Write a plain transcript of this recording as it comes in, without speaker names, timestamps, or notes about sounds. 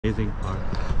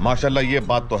माशाल्लाह ये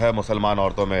बात तो है मुसलमान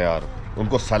औरतों में यार,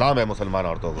 उनको सलाम है मुसलमान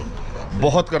औरतों को।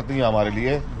 बहुत करती हैं हमारे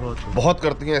लिए, बहुत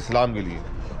करती हैं इस्लाम के लिए।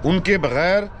 उनके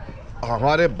बगैर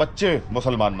हमारे बच्चे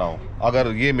मुसलमान ना हो अगर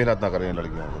ये मेहनत ना करें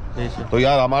लड़कियों को। तो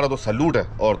यार हमारा तो सैल्यूट है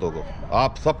औरतों को।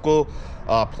 आप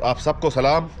सबको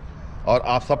सलाम और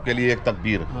आप सब के लिए एक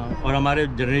तकबीर। और हमारे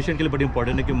जनरेशन के लिए बड़ी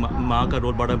इंपॉर्टेंट है कि माँ का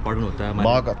रोल बड़ा इंपॉर्टेंट होता है।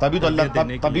 माँ का तभी तो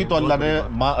अल्लाह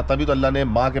ने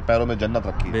माँ के पैरों में जन्नत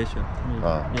रखी है।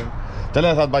 हाँ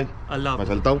चले साथ भाई, अल्लाह मैं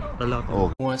चलता हूँ।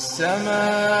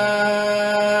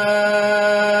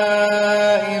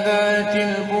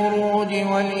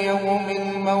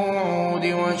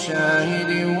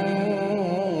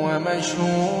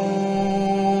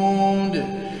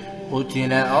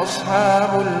 قتل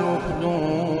أصحاب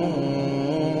الأخدود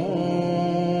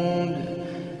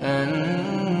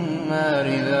النار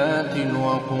ذات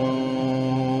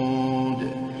الوقود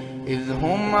إذ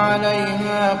هم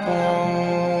عليها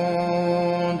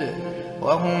قعود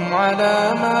وهم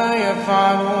على ما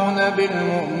يفعلون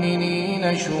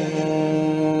بالمؤمنين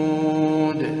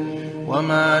شهود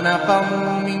وما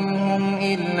نقموا منهم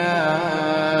إلا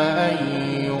أن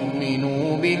يؤمنوا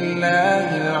بالله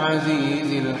العزيز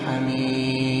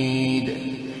الحميد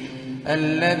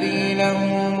الذي له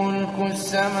ملك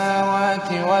السماوات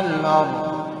والأرض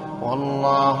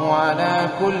والله على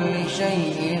كل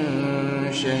شيء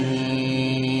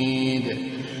شهيد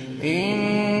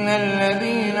إن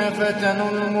الذين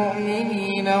فتنوا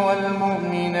المؤمنين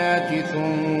والمؤمنات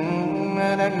ثم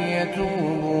لم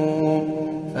يتوبوا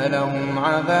فلهم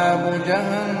عذاب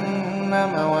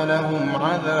جهنم ولهم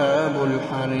عذاب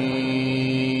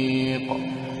الحريق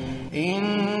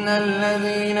إن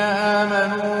الذين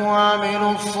آمنوا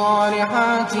وعملوا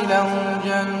الصالحات لهم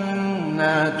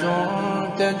جنات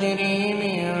تجري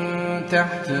من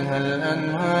تحتها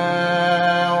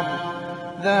الأنهار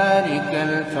ذلك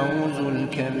الفوز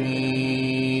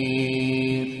الكبير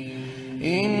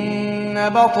إن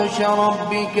بطش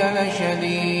ربك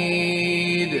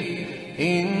لشديد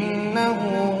إنه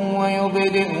هو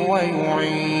يبدئ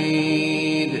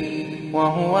ويعيد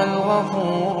وهو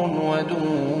الغفور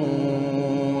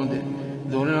الودود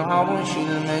ذو العرش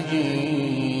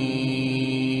المجيد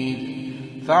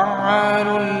فعال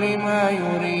لما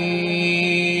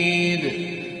يريد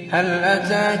هل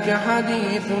أتاك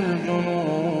حديث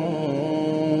الجنود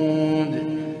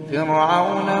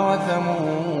فرعون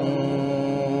وثمود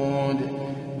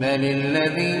بل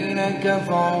الذين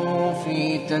كفروا في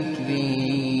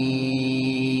تكذيب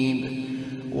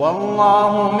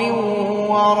والله من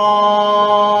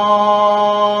ورائهم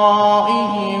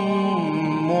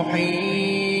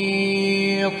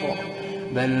محيط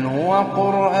بل هو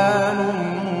قرآن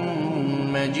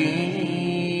مجيد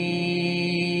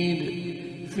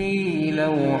في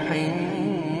لوح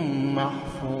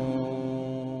محفوظ।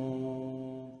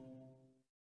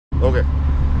 ओके,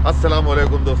 अस्सलाम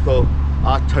वालेकुम दोस्तों।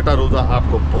 आज छठा रोज़ा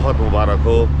आपको बहुत मुबारक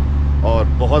हो और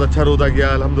बहुत अच्छा रोज़ा गया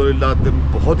अल्हम्दुलिल्लाह। दिन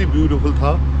बहुत ही ब्यूटीफुल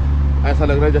था, ऐसा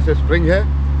लग रहा है जैसे स्प्रिंग है।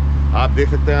 आप देख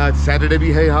सकते हैं आज सैटरडे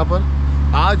भी है यहाँ पर।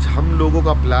 आज हम लोगों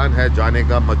का प्लान है जाने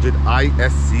का मस्जिद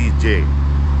ISCJ।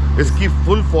 इसकी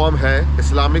फुल फॉर्म है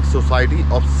Islamic society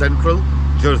of central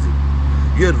Jersey.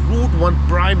 ये रूट 1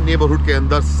 प्राइम नेबरहुड के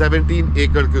अंदर 17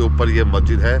 एकड़ के ऊपर ये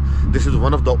मस्जिद है। This is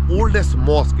one of the oldest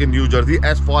mosque in new Jersey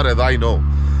as far as I know.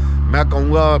 मैं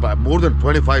कहूँगा मोर देन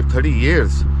 25-30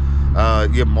 ईयर्स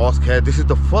ये मॉस्क है। This is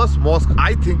the first mask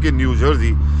I think in new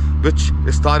Jersey which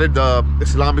started the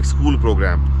Islamic school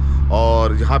programme.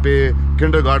 और यहाँ पे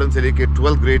kindergarten से लेके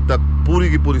 12th grade तक पूरी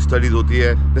की पूरी स्टडीज होती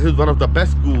है। This is one of the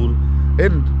best school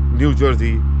in new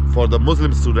Jersey for the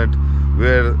Muslim student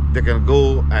where they can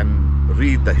go and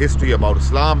read the history about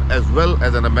Islam as well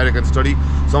as an American study.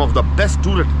 Some of the best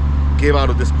students came out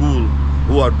of the school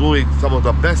who are doing some of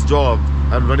the best jobs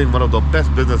and running one of the best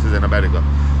businesses in America.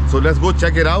 So let's go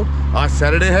check it out. आज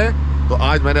Saturday है तो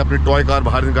आज मैंने अपनी toy car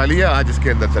बाहर निकाली है। आज इसके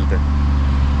अंदर चलते हैं।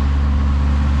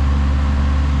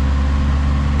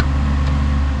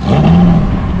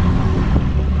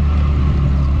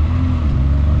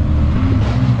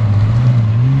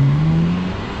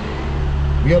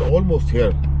 We are almost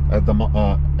here at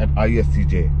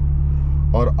ISCJ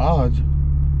और आज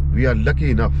we are lucky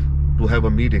enough to have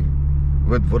a meeting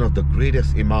with one of the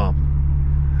greatest imam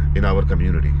in our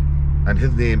community and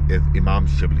his name is Imam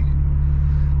Shibli।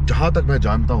 जहाँ तक मैं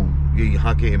जानता हूँ ये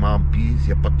यहाँ के इमाम 20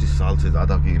 या 25 साल से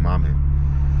ज़्यादा के इमाम हैं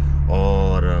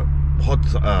और बहुत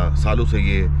सालों से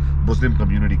ये मुस्लिम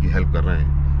कम्युनिटी की हेल्प कर रहे हैं।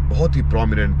 बहुत ही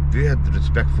प्रोमिनेंट, बेहद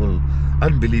रिस्पेक्टफुल,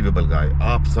 अनबिलीवेबल गाय।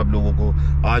 आप सब लोगों को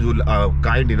आज वो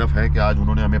काइंड इनफ है कि आज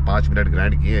उन्होंने हमें 5 मिनट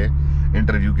ग्रांट किए हैं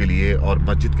इंटरव्यू के लिए और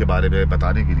मस्जिद के बारे में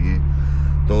बताने के लिए।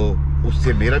 तो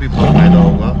उससे मेरा भी बहुत फ़ायदा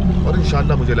होगा और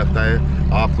इंशाल्लाह मुझे लगता है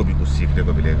आपको भी कुछ सीखने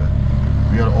को मिलेगा।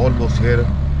 We are almost here,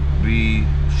 we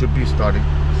should be starting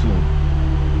soon.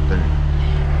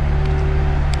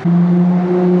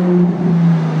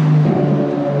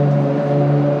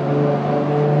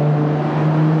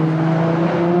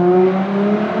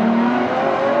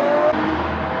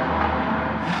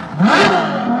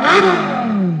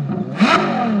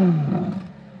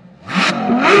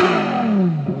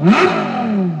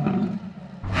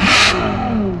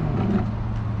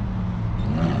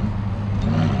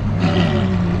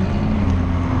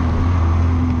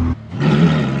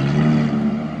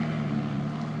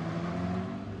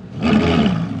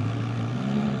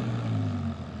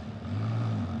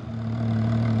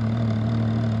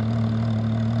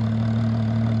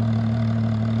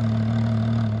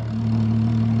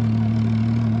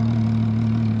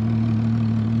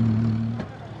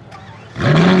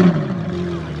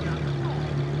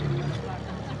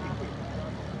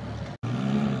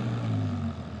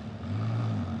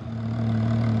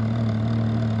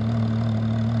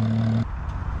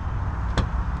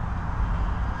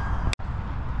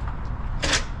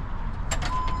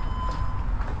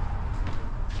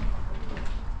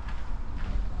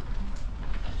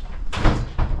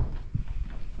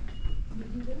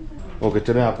 Okay,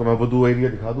 चले आपको मैं वुदू एरिया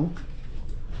दिखा दूं।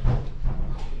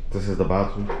 This is the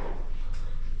bathroom,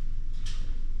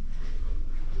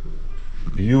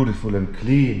 beautiful and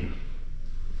clean.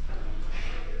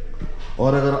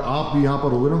 और अगर आप भी यहां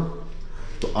पर होगे ना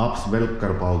तो आप स्मेल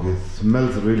कर पाओगे,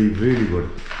 smells really really good.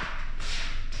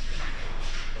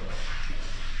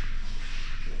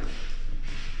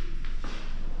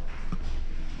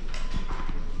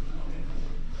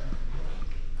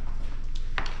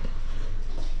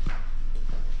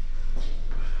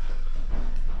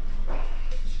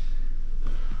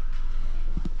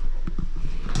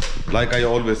 Like I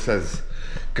always says,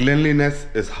 cleanliness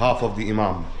is half of the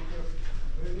Imam.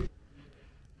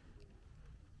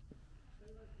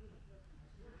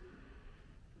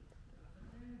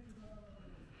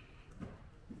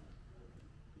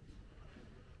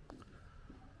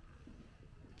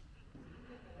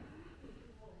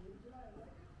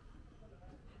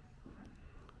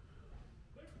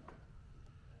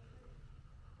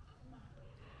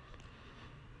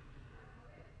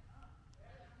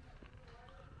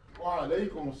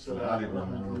 وعليكم السلام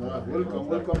ورحمة الله.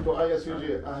 Welcome to ISCJ.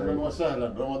 أهلا وسهلا.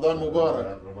 رمضان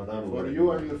مبارك. For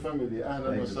you and your family.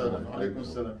 أهلا وسهلا. وعليكم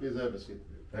السلام. Please have a seat.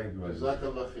 Thank you. جزاك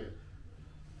الله خير.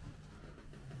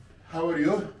 How are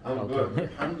you? I'm good.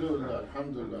 Alhamdulillah.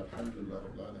 Alhamdulillah. Alhamdulillah.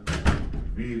 Rabbil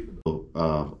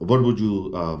Alamin. What would you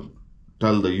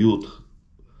tell the youth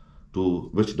to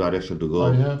which direction to go?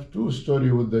 I have two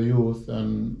stories with the youth,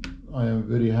 and I am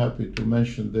very happy to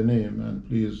mention the name. And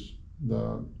please,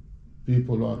 the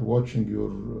people are watching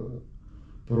your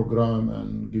program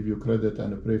and give you credit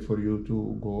and pray for you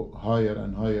to go higher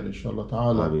and higher, inshallah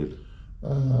ta'ala.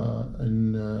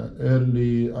 In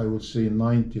early, I would say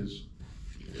 90s,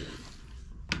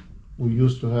 we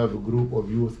used to have a group of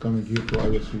youth coming here to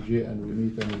ISCJ, and we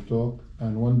meet and we talk.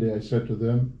 And one day I said to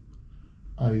them,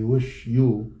 I wish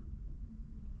you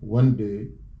one day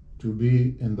to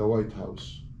be in the White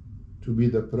House, to be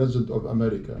the President of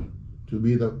America, to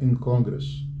be in Congress,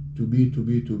 to be.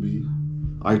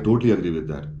 I totally agree with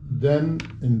that. Then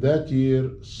in that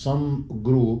year, some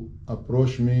group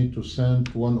approached me to send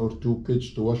 1 or 2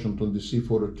 kids to Washington DC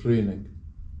for a training,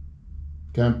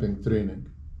 camping training.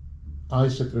 I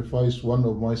sacrificed one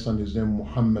of my sons, his name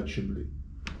Muhammad Shibli.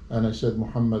 And I said,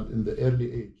 Muhammad, in the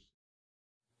early age.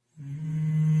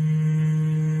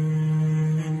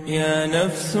 يا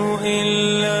نفس إن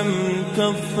لم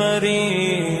تظفري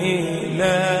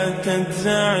لا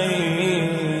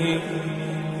تجزعي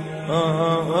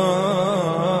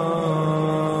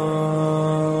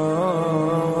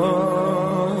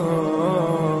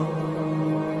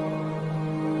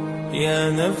يا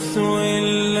نفس إن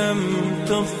لم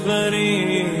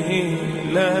تظفري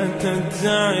لا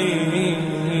تجزعي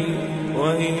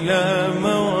وإلى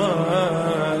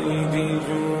موائد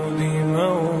جود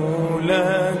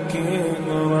مولاك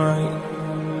ارعي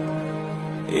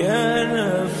يا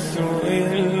نفس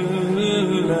إن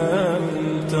لم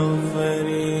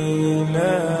تظفري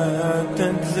لا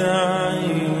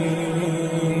تجزعي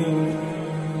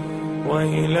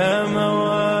وإلى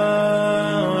موائد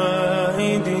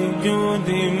جود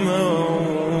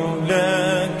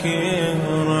مولاك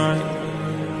ارعي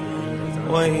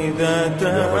وإذا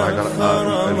تأخر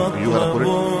مطلب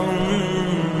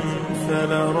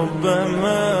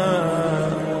فلربما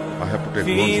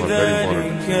في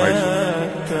ذلك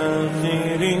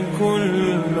التأخير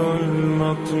كل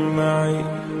المطمع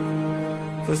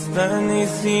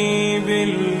فاستأنسي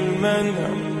بالمنع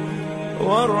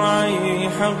وارعي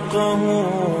حقه.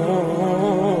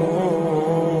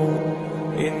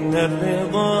 إن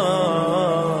الرضا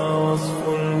وصف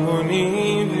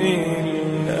المنيب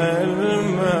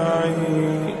الألمع.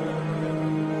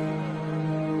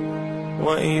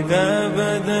 وإذا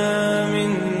بدا من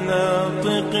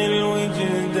ناطق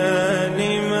الوجدان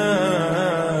ما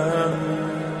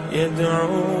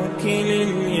يدعوك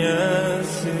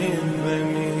للياس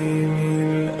الذميم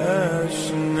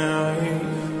الأشنع،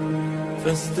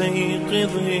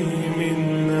 فاستيقظي من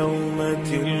نومة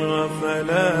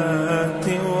الغفلات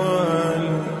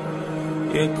وليكن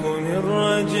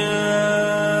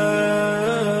الرجاء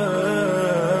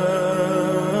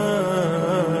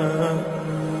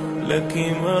لك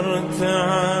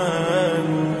مرتعا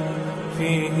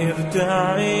فيه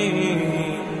ارتعي.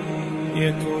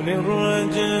 يكن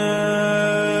الرجاء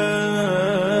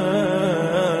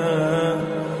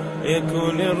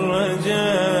يكن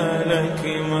الرجاء لك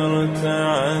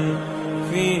مرتعا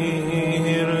فيه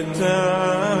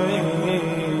ارتعي.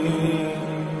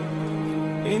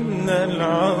 إن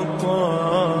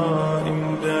العطاء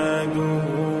إمداده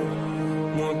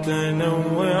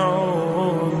متنوع.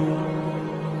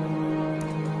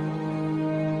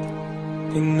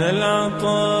 إن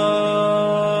العطاء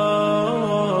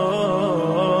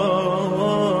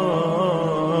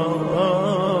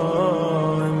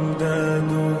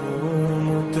إمداده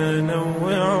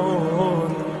متنوع.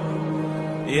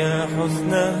 يا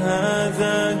حسن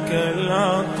هذاك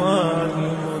العطاء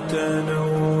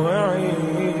المتنوع.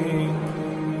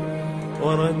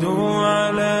 وردوا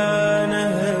على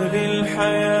نهر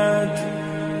الحياة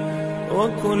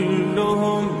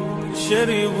وكلهم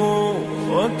شربوا،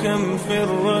 وكم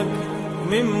فرت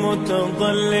من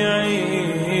متضلعين.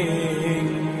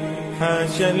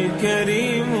 حاشا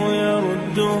الكريم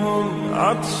يردهم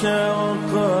عطشا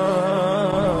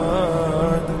وقاد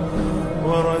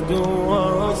وردوا.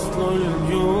 وأصل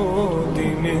الجود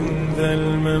من ذا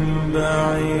المنبع،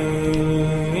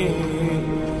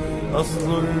 أصل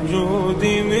الجود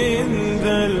من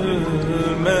ذا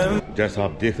المنبع. जैसा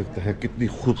आप देख सकते हैं कितनी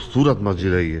खूबसूरत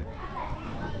मस्जिद है ये,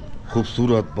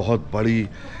 खूबसूरत, बहुत बड़ी,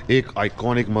 एक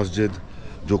आइकॉनिक मस्जिद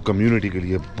जो कम्युनिटी के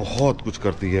लिए बहुत कुछ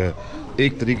करती है।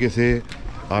 एक तरीके से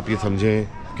आप ये समझें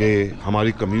कि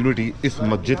हमारी कम्युनिटी इस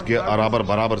मस्जिद के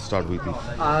बराबर स्टार्ट हुई थी।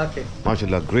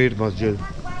 माशाल्लाह, ग्रेट मस्जिद।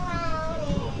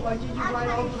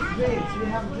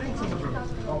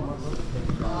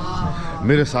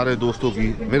 मेरे सारे दोस्तों की,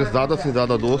 मेरे ज़्यादा से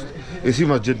ज़्यादा दोस्त इसी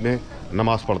मस्जिद में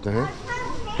नमाज़ पढ़ते हैं,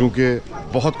 क्योंकि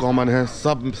बहुत कॉमन है,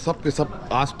 सब के सब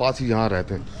आस पास ही यहाँ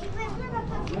रहते हैं।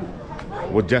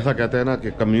 वो जैसा कहते हैं ना कि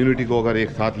कम्युनिटी को अगर एक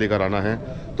साथ लेकर आना है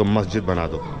तो मस्जिद बना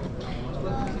दो।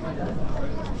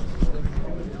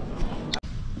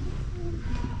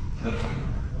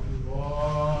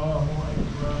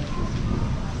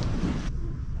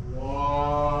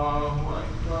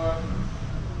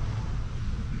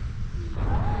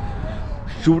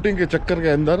 शूटिंग के चक्कर के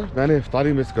अंदर मैंने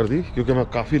इफ्तारी मिस कर दी क्योंकि मैं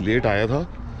काफ़ी लेट आया था,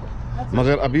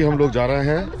 मगर अभी हम लोग जा रहे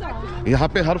हैं। यहाँ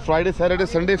पे हर फ्राइडे सैटरडे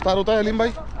संडे इफ्तार होता है अलीम भाई?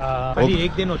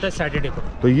 एक दिन होता है सैटरडे को।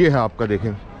 तो ये है आपका,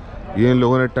 देखें ये इन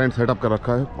लोगों ने टेंट सेटअप कर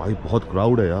रखा है। भाई बहुत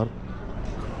क्राउड है यार।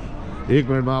 एक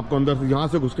मिनट में आपको अंदर से यहाँ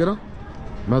से घुस के ना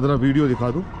मैं ज़रा वीडियो दिखा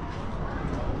दूँ।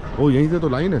 ओ यहीं से तो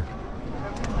लाइन है,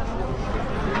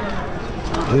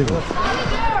 देखो।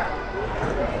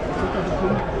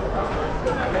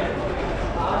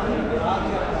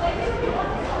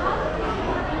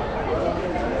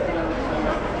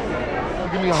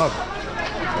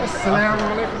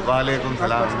 वालेकुम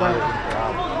सलाम।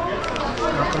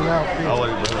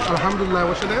 Alhamdulillah,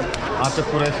 what's your name? Atif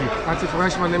Qureshi. Atif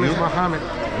Qureshi, my name is Mohammed.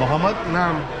 Mohammed?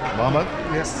 Naam. Mohammed?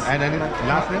 Yes. And any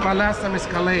last name? My last name is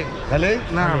Khaled. Khaled?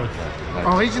 Naam.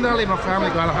 Originally, my family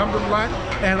got Alhamdulillah,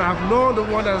 and I've known the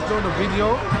one that's doing the video,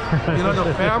 you know, the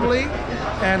family,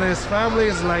 and his family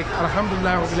is like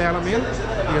Alhamdulillah,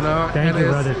 you know. Thank you,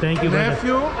 brother. Thank you, brother.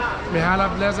 Nephew, may Allah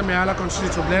bless them, may Allah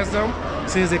continue to bless them.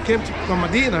 Since they came from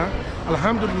Medina,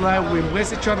 Alhamdulillah, we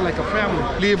embrace each other like a family.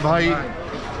 Ali bhai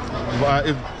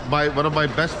is one of my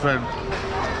best friends,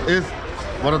 is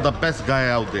one of the best guy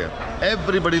out there.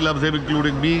 Everybody loves him,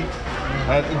 including me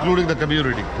and including the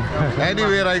community.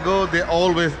 Anywhere I go, they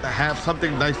always have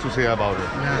something nice to say about it.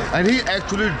 Yeah. And he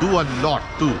actually do a lot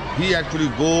too. He actually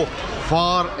go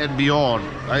far and beyond.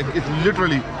 Like it's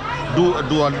literally do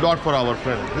a lot for our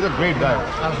friends. He's a great guy.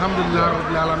 Alhamdulillah,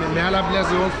 may Allah bless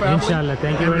the whole family. Inshallah,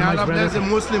 thank you very much, May Allah bless the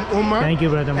Muslim Ummah. Thank you,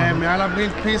 brother. And may Allah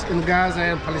bring peace in Gaza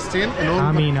and Palestine and all,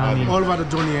 Ameen, ameen. all over the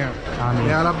dunya. Ameen.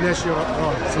 May Allah bless you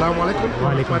all. Assalamu alaikum.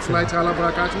 Wa alaikum Wa rahmatullahi ta'ala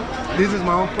barakatuh. This is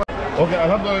my own. Okay,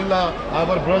 Alhamdulillah,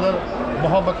 our brother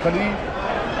Muhammad Khalil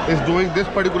is doing this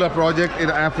particular project in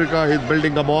Africa. He's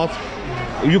building a mosque.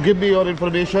 You give me your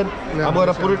information. I'm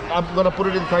gonna put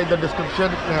it inside the description.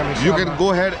 You can go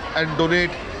ahead and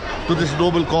donate to this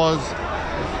noble cause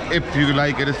if you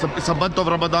like it. It's a month of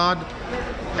Ramadan.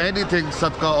 Anything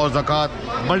sadaqah or zakat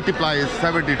multiplies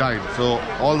 70 times, so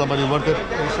all the money worth it.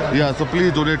 Yeah, so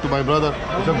please donate to my brother.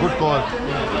 It's a good cause.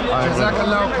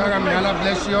 Jazakallah khairan. May Allah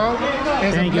bless you all.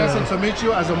 It's a blessing to meet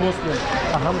you as a Muslim.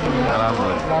 Alhamdulillah.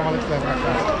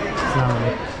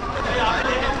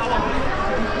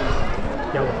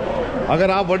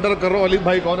 अगर आप wonder कर रहे हो अलीम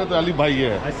भाई कौन है, तो अलीम भाई ये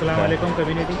है. अस्सलाम वालेकुम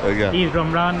community. Eid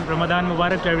Ramzan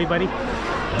Mubarak to everybody.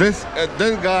 This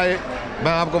guy,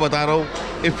 मैं आपको बता रहा हूँ,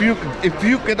 if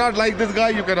you cannot like this guy,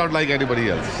 you cannot like anybody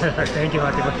else. Thank you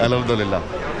Atif. अल्हम्दुलिल्लाह.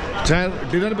 खैर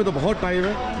डिनर पे तो बहुत टाइम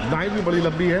है, नाइट भी बड़ी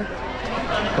लंबी है,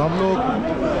 तो हम लोग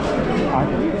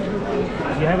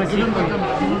You have a seat?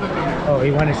 Oh,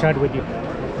 he want to start with you.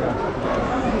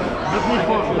 Let me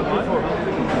first.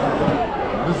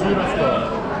 This is your stuff.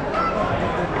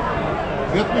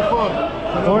 Get me first.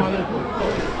 Four?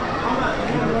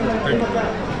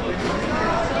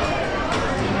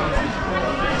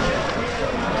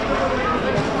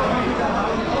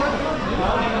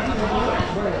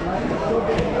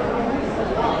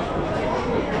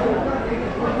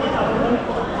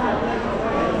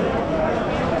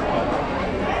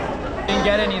 Didn't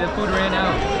get any, the food ran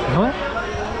out. No?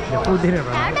 The food didn't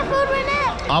run out. The food ran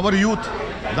out. our youth.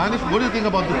 Danish, what do you think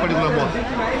about this particular mosque?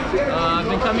 I've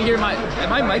been coming here.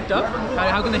 Am I mic'd up?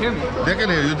 How can they hear me? They can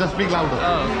hear you. Just speak louder.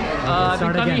 I've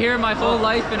been coming here my whole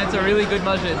life, and it's a really good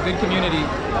masjid, good community.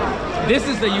 This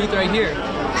is the youth right here.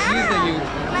 He's the youth.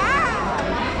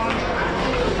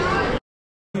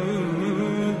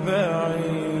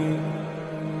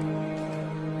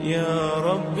 يا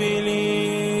رب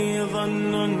لي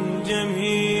ظن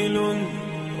جميل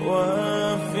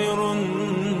وافر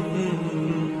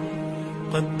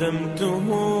قدمته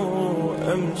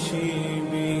أمشي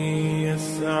به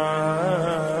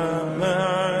يسعى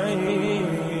معي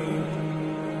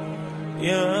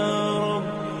يا رب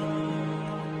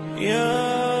يا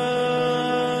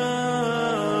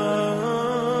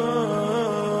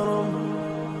رب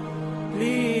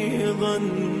لي ظن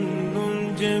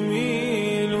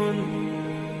جميل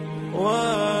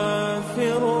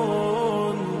وافر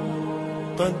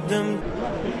قدمت.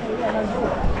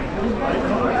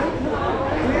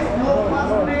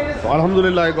 So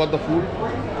alhamdulillah I got the food.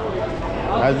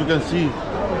 As you can see,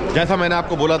 जैसा मैंने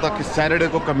आपको बोला था कि Saturday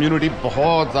को community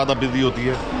बहुत ज़्यादा busy होती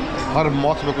है, हर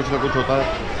मॉस्क में कुछ ना कुछ होता है.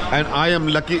 And I am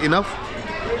lucky enough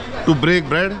to break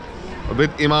bread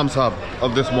with इमाम साहब of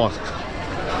this mask.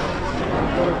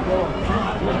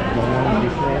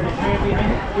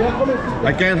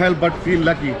 I can't help but feel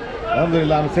lucky.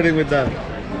 Alhamdulillah, I'm sitting with the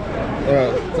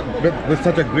with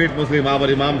such a great Muslim, our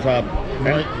Imam Sahab,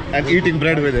 and eating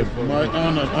bread with him. My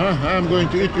honor. I'm going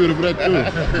to eat your bread too.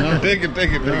 Take it.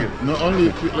 No, only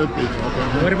a piece. Okay.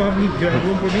 What about me? Do you have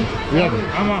room for me? Yeah.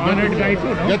 I'm an honored guy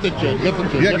too, no? Get the chair.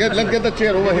 Yeah, let's get the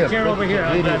chair over here. Chair over here.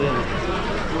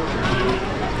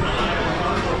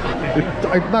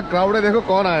 इतना crowd है, देखो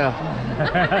कौन आया.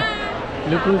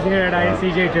 Look who's here at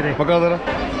ISCJ today. पकड़ो जरा.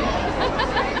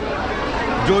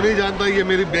 जो नहीं जानता ये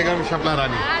मेरी बेगम शपला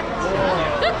रानी,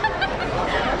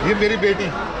 ये मेरी बेटी.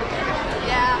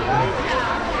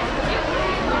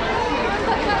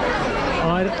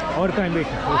 और कहाँ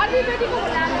बेटी? और भी बेटी को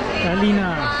बुला लो.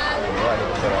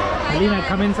 Alina,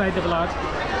 come inside the vlog.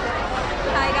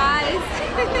 Hi guys.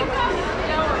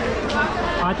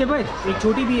 आते भाई, एक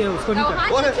छोटी भी है, उसको नहीं कर.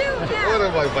 ओरे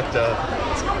भाई बच्चा.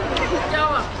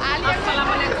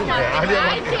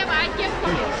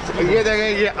 ये देखें,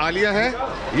 ये आलिया है,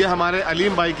 ये हमारे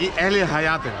अलीम भाई की अहले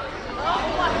हयात है.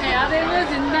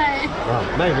 जिंदा है.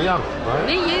 नहीं आप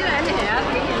नहीं, ये हयात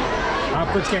नहीं है. आप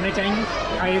कुछ कहना चाहेंगे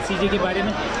ISCJ के बारे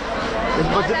में? इस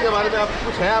मस्जिद के बारे में आप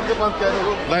कुछ है आपके पास कहने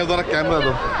को? लाइव जरा कैमरा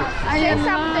दो.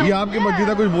 ये आपकी मस्जिद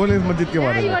है, कुछ बोले इस मस्जिद के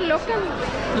बारे में.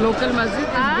 Local masjid is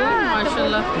good,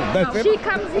 mashallah. She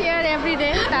comes here every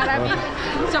day. Tarabi.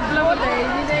 चप्पलों को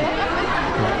देगी.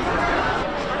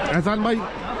 एहसान भाई,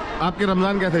 आपके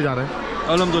रमज़ान कैसे जा रहे हैं?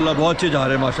 अल्हम्दुलिल्लाह बहुत अच्छे जा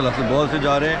रहे हैं, माशाल्लाह से बहुत से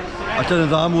जा रहे हैं. अच्छा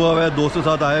इंतज़ाम हुआ हुआ है, दोस्तों के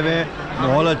साथ आए हुए हैं,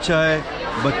 माहौल अच्छा है,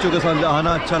 बच्चों के साथ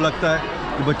आना अच्छा लगता है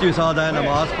कि बच्चे के साथ आए,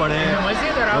 नमाज़ पढ़ें.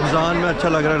 रमज़ान में अच्छा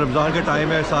लग रहा है, रमज़ान का टाइम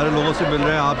है, सारे लोगों से मिल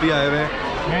रहे हैं, आप भी आए हुए हैं.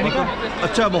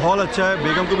 अच्छा माहौल अच्छा है.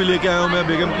 बेगम को भी लेके आया हूँ मैं,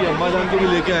 बेगम की अम्मा जान को भी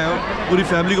लेके आया हूँ, पूरी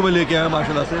फैमिली को मैं लेके आया हूँ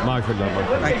माशाल्लाह से. माशाल्लाह.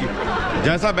 Thank you.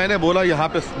 जैसा मैंने बोला, यहाँ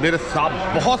पे मेरे साथ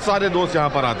बहुत सारे दोस्त यहाँ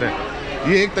पर आते हैं.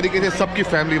 ये एक तरीके से सबकी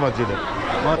फैमिली मस्जिद है.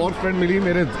 और फ्रेंड मिली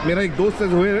मेरा एक दोस्त से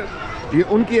जो है, ये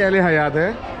उनकी अहले हयात है.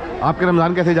 आपके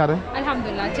रमज़ान कैसे जा रहे हैं?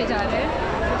 अल्हम्दुलिल्लाह अच्छे जा रहे हैं.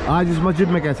 आज इस मस्जिद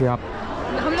में कैसे आप?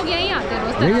 हम लोग यहीं आते हैं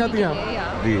रोज। यहीं आती हैं आप?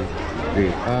 जी जी।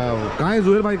 कहाँ है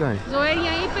जोहेर भाई? कहाँ है जोहेर?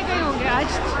 यहीं पे कहीं होंगे आज।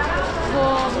 वो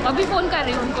अभी फोन कर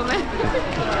रही हूँ उनको मैं।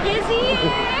 कैसी है?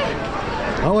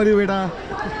 हाउ आर यू बेटा?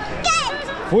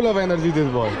 Full of energy this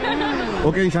boy.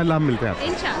 Okay इंशाल्लाह हम मिलते हैं आपसे।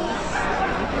 इंशाल्लाह।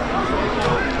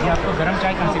 ये आपको गरम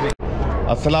चाय कहाँ से मिली?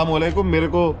 अस्सलाम वालेकुम। मेरे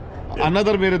को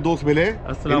अनदर मेरे दोस्त मिले।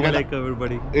 अस्सलाम वालेकुम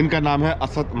एवरीबॉडी। इनका नाम है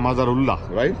असद मजरुल्लाह,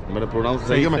 राइट? मैंने प्रोनाउंस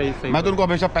सही है? मैं तो उनको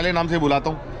हमेशा पहले नाम से बुलाता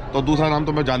हूँ, तो दूसरा नाम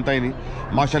तो मैं जानता ही नहीं।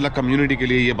 माशाल्लाह कम्युनिटी के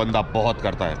लिए ये बंदा बहुत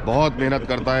करता है, बहुत मेहनत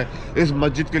करता है। इस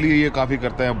मस्जिद के लिए ये काफ़ी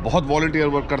करते हैं, बहुत वॉलंटियर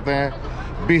वर्क करते हैं,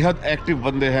 बेहद एक्टिव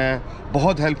बंदे हैं,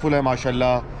 बहुत हेल्पफुल है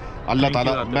माशाल्लाह। अल्लाह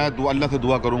ताला, मैं अल्लाह से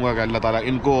दुआ करूंगा कि अल्लाह ताला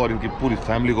इनको और इनकी पूरी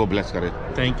फैमिली को ब्लेस करे।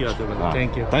 थैंक यू असद भाई।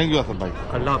 थैंक यू असद भाई।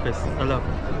 अल्लाह हाफिज़। अल्लाह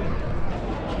हाफिज़।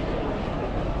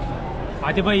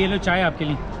 आतिफ भाई ये लो चाय आपके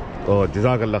लिए। तो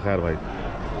जज़ाक अल्लाह खैर भाई।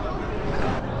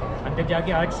 अंदर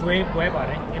जाके आज शुएब वैब आ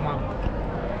रहे हैं, इमाम।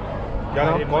 क्या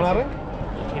नाम? कौन आ रहे हैं?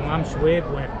 इमाम Shoaib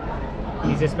web.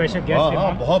 He's a special guest. हाँ,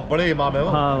 बहुत बड़े इमाम है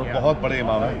वो। बहुत बड़े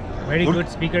इमाम है। Very good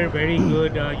speaker, very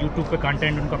good YouTube पे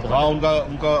content उनका बहुत। हाँ,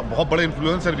 उनका बहुत बड़े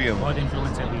इन्फ्लुएंसर भी है। बहुत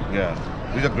इन्फ्लुएंसर भी है। Yeah,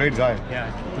 he's a great guy.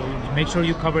 Yeah, so make sure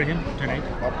you cover him tonight.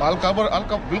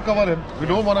 We'll cover him.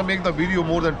 We don't want to make the video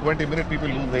more than 20 minutes.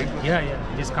 People lose the interest. Yeah,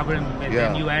 just cover him. And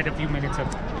then you add a few minutes of.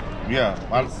 Yeah,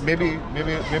 maybe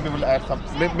we'll add some.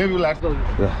 Maybe we'll add some.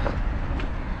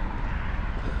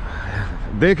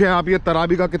 देखें आप ये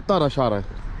तराबी का कितना rush आ रहा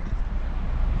है।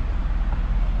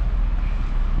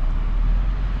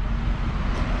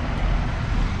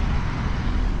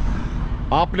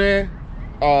 आपने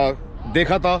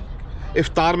देखा था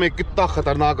इफ्तार में कितना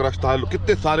खतरनाक रश था,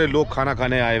 कितने सारे लोग खाना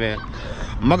खाने आए हुए हैं,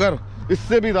 मगर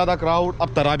इससे भी ज्यादा क्राउड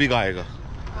अब तराबी का आएगा।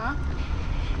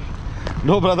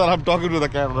 No brother, I am talking to the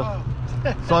camera,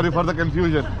 sorry for the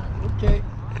confusion.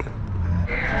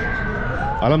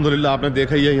 अल्हम्दुलिल्लाह आपने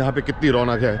देखा ही है यहाँ पे कितनी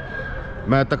रौनक है।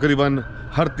 मैं तकरीबन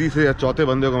हर तीसरे या चौथे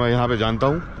बंदे को मैं यहाँ पे जानता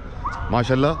हूँ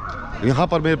माशाल्लाह। यहाँ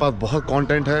पर मेरे पास बहुत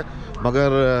कंटेंट है, मगर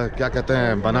क्या कहते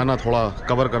हैं, बनाना थोड़ा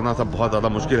कवर करना सब बहुत ज़्यादा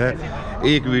मुश्किल है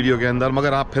एक वीडियो के अंदर।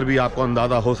 मगर आप फिर भी आपको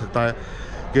अंदाज़ा हो सकता है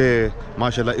कि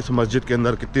माशाल्लाह इस मस्जिद के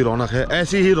अंदर कितनी रौनक है।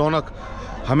 ऐसी ही रौनक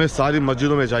हमें सारी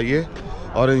मस्जिदों में चाहिए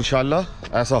और इंशाल्लाह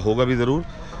ऐसा होगा भी ज़रूर,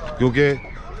 क्योंकि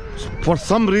फॉर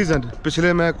सम रीज़न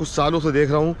पिछले मैं कुछ सालों से देख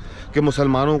रहा हूँ कि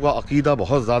मुसलमानों का अकीदा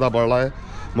बहुत ज़्यादा बढ़ रहा है,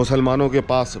 मुसलमानों के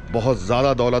पास बहुत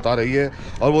ज़्यादा दौलत आ रही है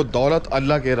और वो दौलत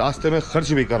अल्लाह के रास्ते में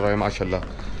खर्च भी कर रहे हैं माशाल्लाह।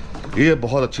 ये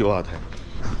बहुत अच्छी बात है।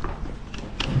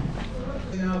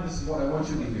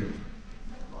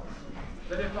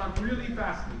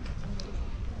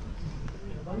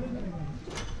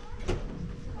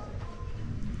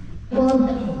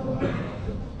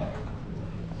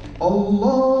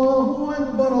 अल्लाहु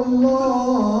अकबर,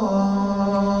 अल्लाहु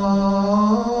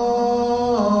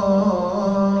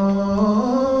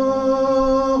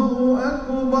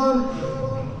अकबर,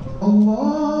 अल्लाहु अकबर,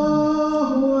 अल्लाहु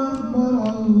अकबर,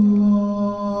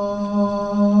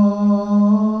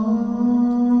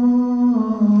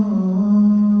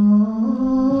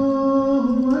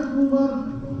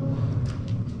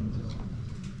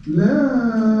 ला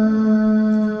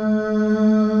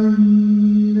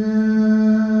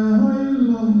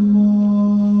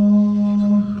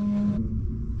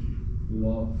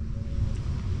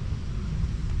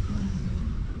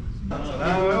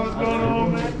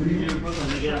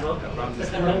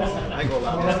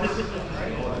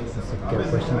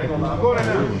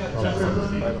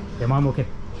Imam, okay.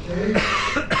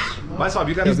 Myself,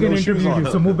 you guys He's have going no to shoes interview on.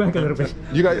 you, so move back a little bit.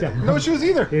 You guys no shoes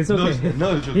either. It's okay.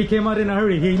 No, he came out in a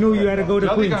hurry. He knew you had to go to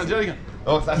Queens.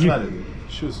 Oh, that's not it.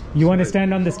 Shoes. You want to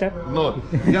stand on the step? No.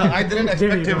 Yeah, I didn't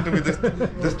expect him to be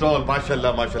this tall.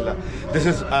 Mashallah, mashallah. This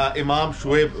is Imam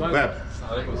Shoaib Webb.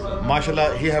 Mashallah,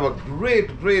 he have a great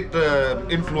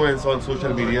influence on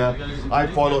social media. I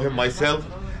follow him myself,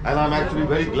 and I'm actually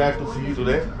very glad to see you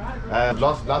today.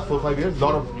 Last 4-5 years,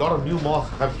 lot of new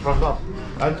mosques have sprung up,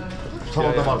 and some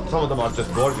of them are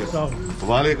just gorgeous.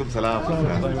 Walaikum salam.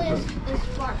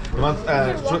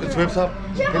 Shoaib sahab,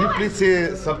 can you please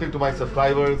say something to my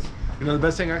subscribers? You know, the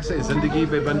best thing I can say is Zindagi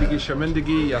be bandagi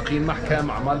sharmindagi, yaqeen mahkam,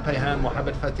 amal payhan,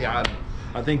 muhabbat fati'an.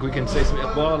 I think we can say some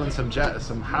iqbal and some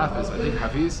hafiz. I think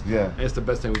hafiz is the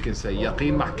best thing we can say.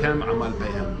 Yaqeen mahkam, amal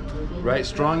payhan. Right?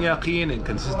 Strong yaqeen and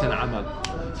consistent amal.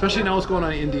 Especially now what's going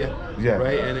on in India,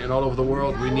 right? And all over the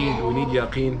world, we need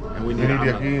yaqeen and we need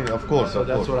yaqeen, of course. So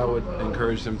that's what I would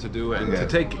encourage them to do, and to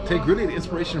take really the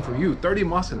inspiration from you. 30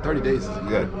 mosques in 30 days is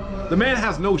incredible. The man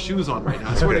has no shoes on right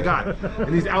now, I swear to God,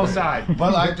 and he's outside.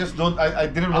 Well, I just don't. I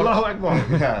didn't want. Allahu Akbar.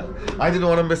 Yeah, I didn't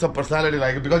want to miss a personality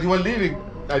like it because you were leaving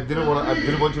didn't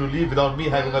want you to leave without me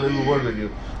having a little word with you.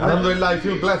 Alhamdulillah, I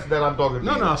feel blessed that I'm talking to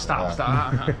you. No, stop.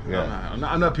 Yeah.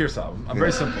 I'm not pure sal. I'm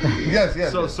very simple.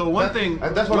 Yes. So one thing,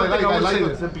 and that's what I like. I like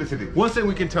the simplicity. One thing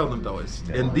we can tell them though is,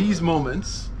 in these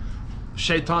moments,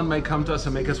 Shaitan may come to us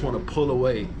and make us want to pull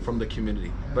away from the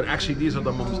community, but actually these are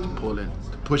the moments to pull in,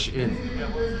 to push in,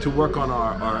 to work on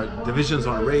our divisions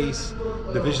on race,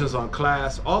 divisions on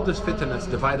class, all this fitna that's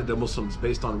divided the Muslims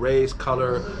based on race,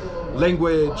 color,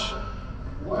 language.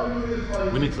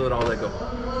 We need to let all that go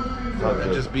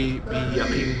and just be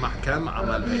yaqeen mahkam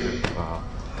amal bayyin.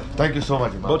 Thank you so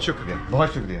much. बहुत शुक्रिया.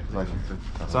 बहुत शुक्रिया.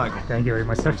 Thank you very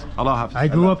much, sir. Allah Hafiz. I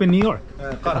grew up in New York.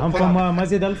 I'm from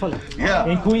Masjid in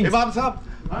Queens. Imam Sahab,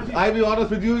 I'll be honest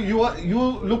with you.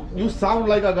 You sound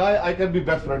like a guy I can be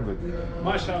best friend with.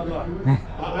 MashaAllah.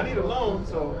 I need a loan,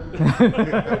 so.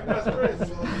 Best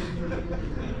friends.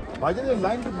 भाईजान ये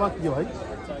line की बात की भाई.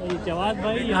 जवाद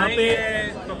भाई यहाँ पे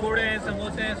पकोड़े हैं,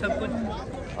 समोसे हैं, सब कुछ.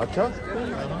 अच्छा.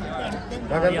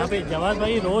 यहाँ पे जवाद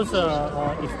भाई रोज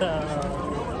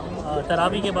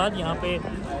तरावी के बाद यहाँ पे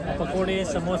पकोड़े,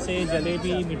 समोसे,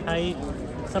 जलेबी, मिठाई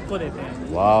सबको देते हैं.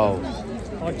 वाओ.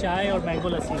 और चाय और मैंगो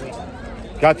लस्सी भी.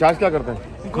 क्या चार्ज क्या करते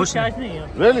हैं? कुछ चार्ज नहीं है.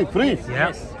 Really free?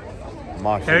 Yes.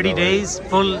 30 days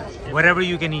full, whatever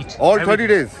you can eat. All 30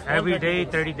 days? Every day,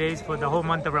 30 days for the whole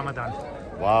month of Ramadan.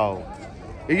 Wow.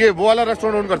 ये वो वाला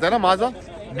रेस्टोरेंट ओन करता है ना माजा?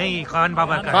 नहीं, खान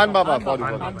बाबा का. खान बाबा.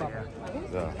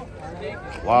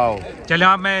 वाओ. चलो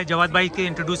आप मैं जवाद भाई के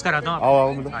इंट्रोड्यूस कराता हूँ. आओ.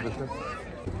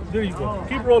 There you go.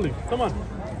 Keep rolling. Come on.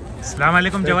 अस्सलाम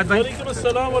वालेकुम जवाद भाई.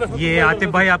 ये आतिफ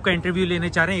भाई आपका इंटरव्यू लेने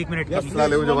चाह रहे हैं 1 मिनट के लिए. अस्सलाम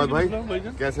वालेकुम जवाद भाई.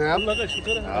 कैसे हैं आप? अल्लाह का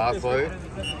शुक्र है. हाँ सॉरी.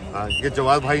 ये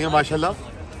जवाद भाई हैं माशाल्लाह.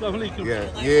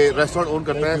 ये रेस्टोरेंट ओन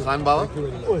करते हैं खान बाबा.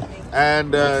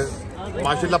 एंड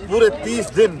माशाल्लाह पूरे 30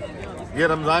 दिन ये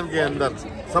रमजान के अंदर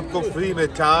सबको फ्री में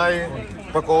चाय,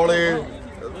 पकौड़े,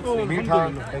 मीठा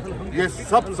ये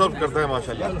सब सर्व करते हैं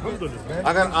माशाल्लाह.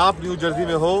 अगर आप न्यू जर्सी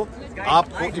में हो,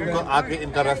 आपको इनको आके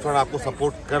इनका रेस्टोरेंट आपको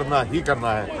सपोर्ट करना ही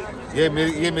करना है.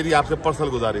 ये मेरी आपसे पर्सनल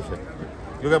गुजारिश है,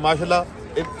 क्योंकि माशाल्लाह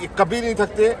कभी नहीं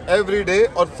थकते, एवरी डे,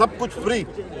 और सब कुछ फ्री.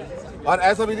 और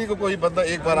ऐसा भी नहीं कि कोई बंदा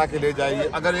एक बार आके ले जाइए.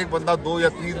 अगर एक बंदा 2 या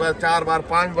 3 बार, 4 बार,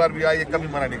 5 बार भी आए, ये कभी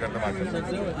मना नहीं करता माशाल्लाह.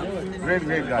 Great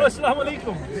guys. अस्सलाम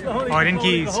वालेकुम. और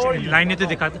इनकी लाइनें तो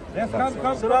दिखा दो.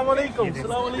 अस्सलाम वालेकुम.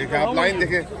 देखिए आप लाइन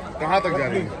देखें कहाँ तक जा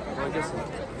रही है.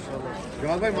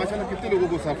 जवाद भाई माशाल्लाह कितने लोगों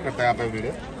को सर्व करता है आप एवरी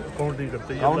डे? काउंट नहीं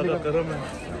करते. ये अल्लाह का करम है.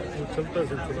 चलता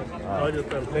सिलसिला आ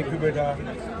जाता है. थैंक यू बेटा.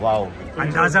 वाओ.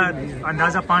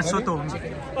 अंदाजा 500 तो होंगे.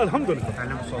 अल्हम्दुलिल्लाह.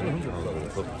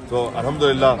 तो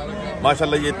अल्हम्दुलिल्लाह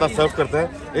माशाल्लाह ये इतना सर्व करते हैं.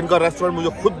 इनका रेस्टोरेंट मुझे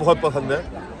खुद बहुत पसंद है.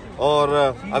 और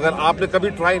अगर आपने कभी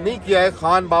ट्राई नहीं किया है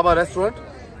खान बाबा रेस्टोरेंट,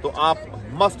 तो आप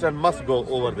must go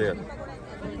over there.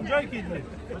 Enjoy कीजिए.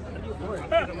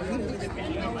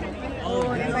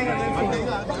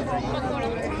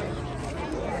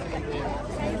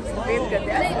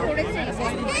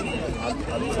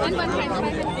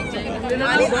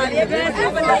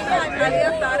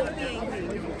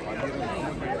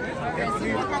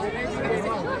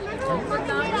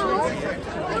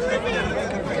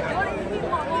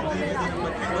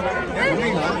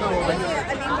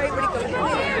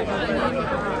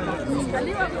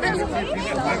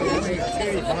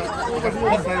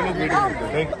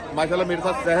 माशाल्लाह मेरे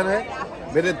साथ सहन है,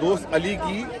 मेरे दोस्त अली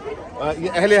की ये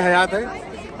अहले हयात है.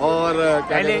 और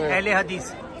अहले हदीस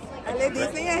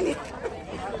नहीं,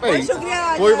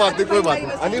 कोई बात नहीं.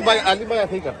 अली भाई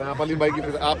ऐसे ही करते हैं. आप अली भाई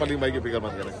की फिक्र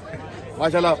मत करें.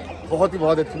 माशाल्लाह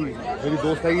बहुत अच्छी मेरी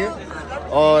दोस्त है ये.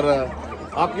 और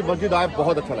आपकी मस्जिद आए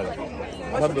बहुत अच्छा लगा.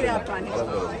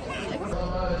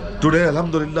 Today,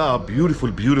 alhamdulillah, a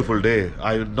beautiful day.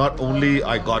 I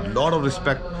got lot of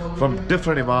respect from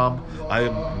different imam. I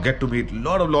get to meet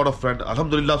lot of friends.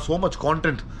 Alhamdulillah, so much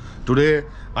content today.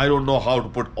 I don't know how to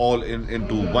put all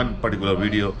into one particular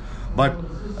video, but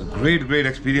a great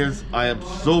experience. I am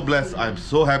so blessed. I am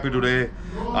so happy today.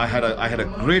 I had a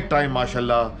great time,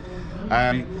 mashallah.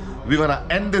 And we're gonna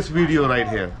end this video right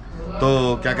here. तो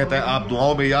क्या कहते हैं, आप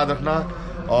दुआओं में याद रखना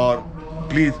और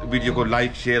प्लीज वीडियो को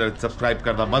लाइक, शेयर और सब्सक्राइब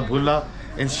करना मत भूलना.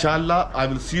 इंशाल्लाह I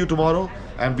will see you tomorrow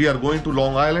and we are going to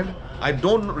long island. I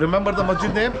don't remember the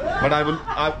मस्जिद name, but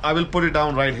I will put it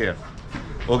down right here.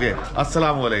 Okay,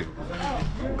 अस्सलाम वालेकुम.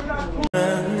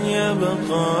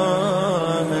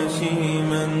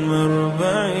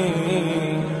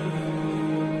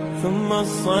 ثم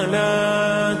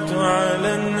الصلاة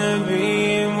على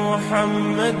النبي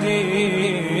محمد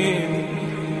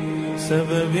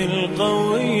سبب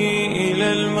القوي إلى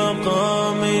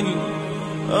المقام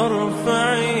الأرفع.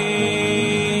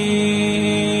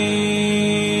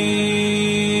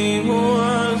 هو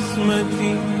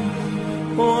عصمتي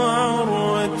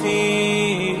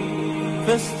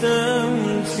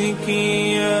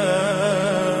استمسكي يا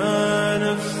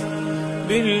نفس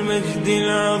بالمجد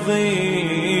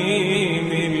العظيم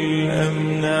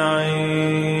الأمنعي.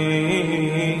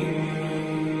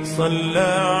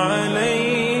 صلى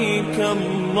عليك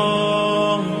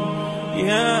الله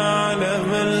يا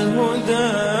علم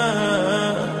الهدى،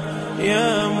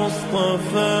 يا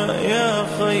مصطفى يا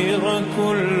خير